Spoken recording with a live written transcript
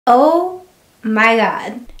Oh my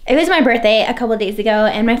god. It was my birthday a couple days ago,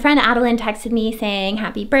 and my friend Adeline texted me saying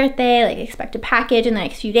happy birthday, like expect a package in the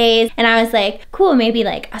next few days. And I was like, cool, maybe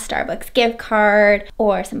like a Starbucks gift card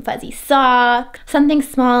or some fuzzy socks, something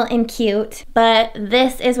small and cute. But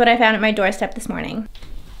this is what I found at my doorstep this morning.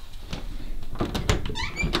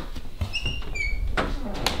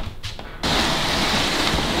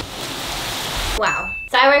 Wow.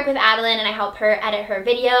 So I work with Adeline and I help her edit her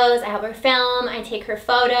videos, I help her film, I take her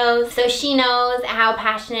photos, so she knows how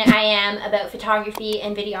passionate I am about photography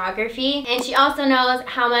and videography. And she also knows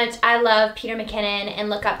how much I love Peter McKinnon and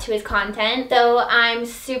look up to his content. So I'm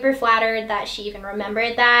super flattered that she even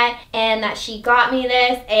remembered that and that she got me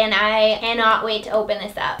this, and I cannot wait to open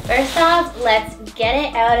this up. First off, let's get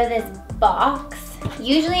it out of this box.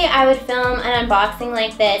 Usually I would film an unboxing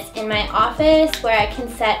like this in my office where I can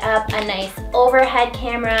set up a nice overhead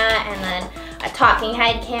camera and then a talking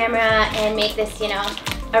head camera and make this, you know,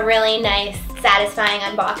 a really nice, satisfying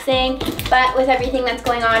unboxing. But with everything that's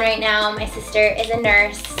going on right now, my sister is a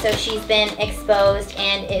nurse, so she's been exposed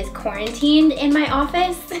and is quarantined in my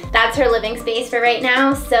office. That's her living space for right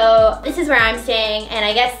now, so this is where I'm staying, and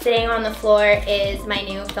I guess sitting on the floor is my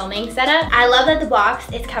new filming setup. I love that the box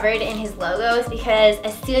is covered in his logos because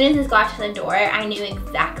as soon as this got to the door, I knew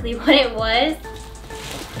exactly what it was.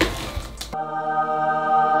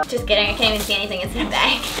 Just kidding, I can't even see anything inside the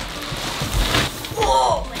bag.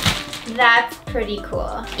 Whoa, that's pretty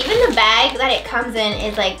cool. Even the bag that it comes in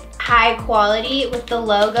is like high quality with the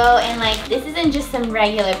logo, and like this isn't just some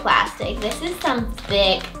regular plastic. This is some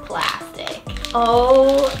thick plastic.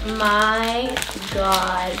 Oh my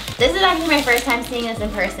god. This is actually my first time seeing this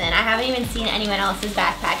in person. I haven't even seen anyone else's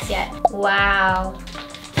backpacks yet. Wow.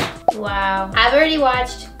 Wow. I've already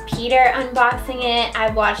watched Peter unboxing it.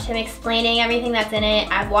 I've watched him explaining everything that's in it.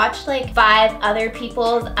 I've watched like 5 other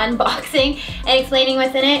people's unboxing and explaining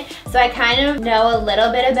what's in it. So I kind of know a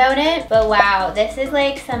little bit about it. But wow, this is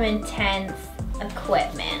like some intense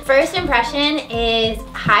equipment. First impression is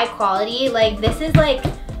high quality. Like this is like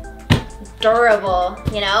durable,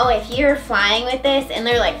 you know? If you're flying with this and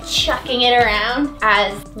they're like chucking it around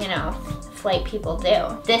as, you know, flight people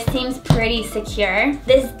do. This seems pretty secure.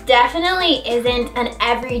 This definitely isn't an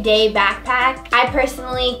everyday backpack. I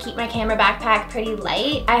personally keep my camera backpack pretty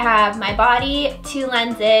light. I have my body, 2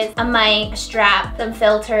 lenses, a mic, a strap, some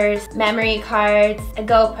filters, memory cards, a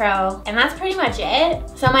GoPro, and that's pretty much it.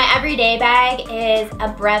 So my everyday bag is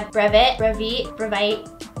a Brevite,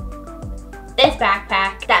 this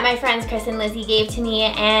backpack that my friends Chris and Lizzie gave to me,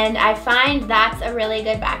 and I find that's a really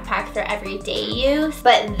good backpack for everyday use.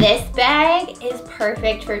 But this bag is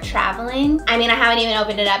perfect for traveling. I mean, I haven't even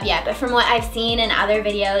opened it up yet, but from what I've seen in other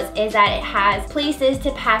videos is that it has places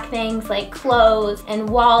to pack things like clothes and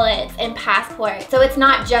wallets and passports. So it's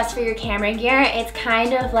not just for your camera gear, it's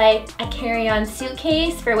kind of like a carry-on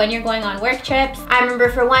suitcase for when you're going on work trips. I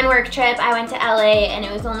remember for one work trip I went to LA and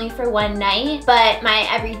it was only for one night, but my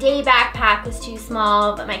everyday backpack was too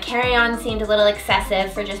small, but my carry-on seemed a little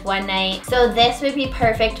excessive for just one night. So this would be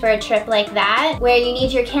perfect for a trip like that, where you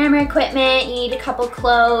need your camera equipment, you need a couple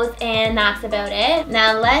clothes, and that's about it.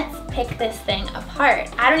 Now let's pick this thing apart.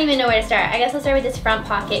 I don't even know where to start. I guess I'll start with this front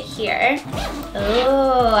pocket here.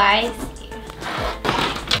 Oh, I see.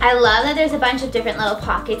 I love that there's a bunch of different little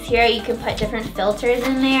pockets here. You can put different filters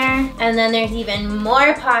in there. And then there's even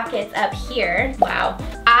more pockets up here. Wow.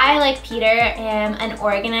 I, like Peter, am an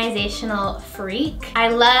organizational freak. I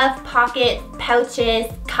love pockets, pouches,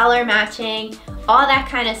 color matching, all that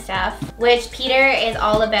kind of stuff, which Peter is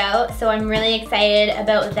all about. So I'm really excited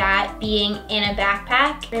about that being in a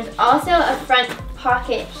backpack. There's also a front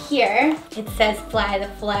pocket here. It says fly the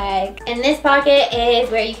flag. And this pocket is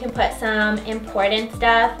where you can put some important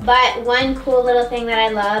stuff. But one cool little thing that I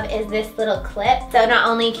love is this little clip. So not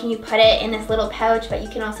only can you put it in this little pouch, but you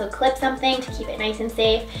can also clip something to keep it nice and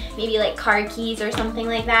safe. Maybe like car keys or something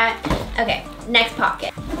like that. Okay, next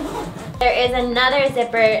pocket. There is another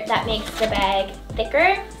zipper that makes the bag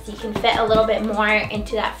thicker, so you can fit a little bit more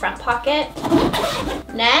into that front pocket.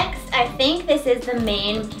 Next, I think this is the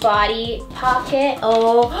main body pocket.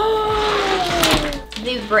 Oh,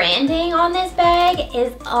 the branding on this bag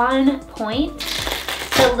is on point.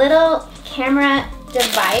 The little camera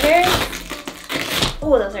dividers,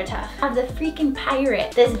 oh, those are tough. I have the freaking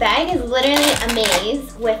pirate. This bag is literally a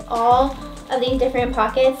maze with all of these different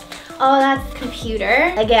pockets. Oh, that's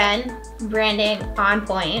computer. Again, branding on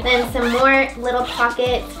point. Then some more little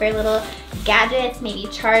pockets for little gadgets, maybe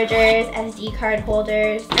chargers, SD card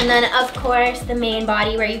holders, and then of course the main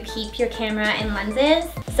body where you keep your camera and lenses.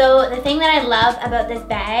 So the thing that I love about this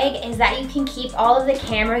bag is that you can keep all of the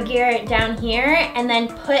camera gear down here and then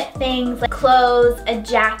put things like clothes, a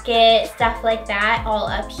jacket, stuff like that all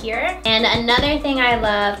up here. And another thing I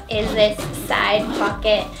love is this side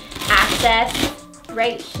pocket access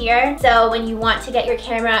right here. So when you want to get your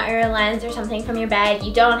camera or your lens or something from your bag,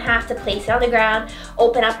 you don't have to place it on the ground,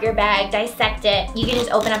 open up your bag, dissect it. You can just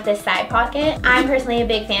open up this side pocket. I'm personally a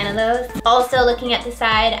big fan of those. Also looking at the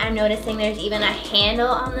side, I'm noticing there's even a handle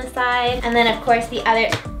on the side. And then of course the other,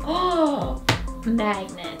 oh,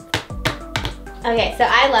 magnets. Okay, so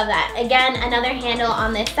I love that. Again, another handle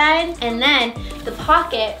on this side. And then the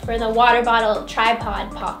pocket for the water bottle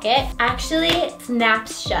tripod pocket actually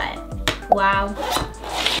snaps shut. Wow.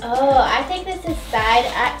 Oh, I think this is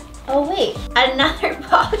oh wait, another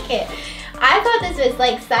pocket. I thought this was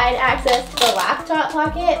like side access to the laptop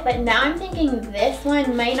pocket, but now I'm thinking this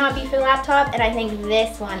one might not be for the laptop, and I think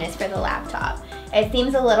this one is for the laptop. It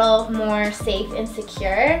seems a little more safe and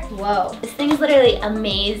secure. Whoa, this thing is literally a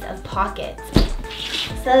maze of pockets.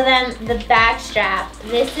 So then the back strap,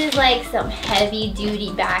 this is like some heavy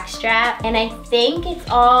duty back strap, and I think it's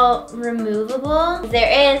all removable.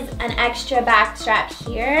 There is an extra back strap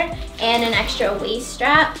here and an extra waist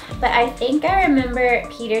strap, but I think I remember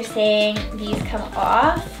Peter saying these come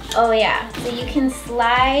off. Oh yeah, so you can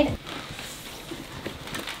slide.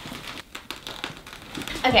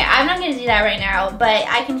 Okay, I'm not gonna do that right now, but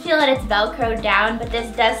I can feel that it's Velcroed down, but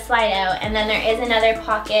this does slide out, and then there is another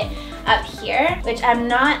pocket up here, which I'm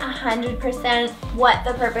not 100% what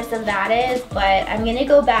the purpose of that is, but I'm gonna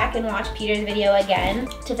go back and watch Peter's video again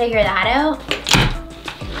to figure that out.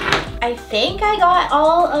 I think I got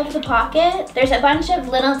all of the pockets. There's a bunch of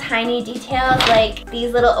little tiny details like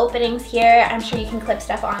these little openings here. I'm sure you can clip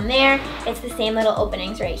stuff on there. It's the same little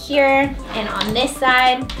openings right here and on this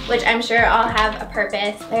side, which I'm sure all have a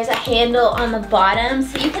purpose. There's a handle on the bottom,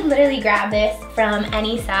 so you could literally grab this from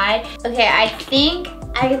any side. Okay, I think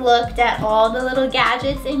I looked at all the little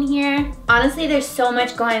gadgets in here. Honestly, there's so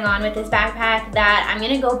much going on with this backpack that I'm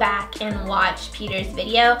gonna go back and watch Peter's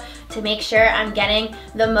video to make sure I'm getting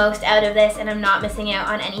the most out of this and I'm not missing out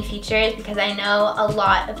on any features, because I know a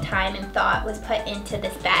lot of time and thought was put into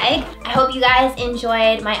this bag. I hope you guys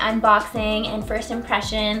enjoyed my unboxing and first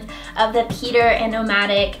impressions of the Peter and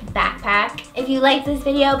Nomatic backpack. If you liked this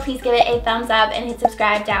video, please give it a thumbs up and hit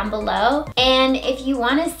subscribe down below. And if you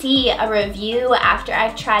want to see a review after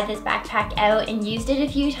I've tried this backpack out and used it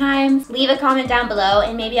a few times, leave a comment down below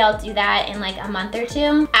and maybe I'll do that in like a month or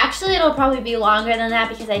two. Actually, it'll probably be longer than that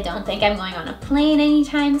because I don't think I'm going on a plane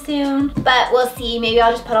anytime soon, but we'll see. Maybe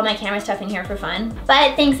I'll just put all my camera stuff in here for fun.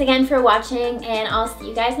 But thanks again for watching, and I'll see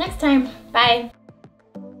you guys next time. Bye.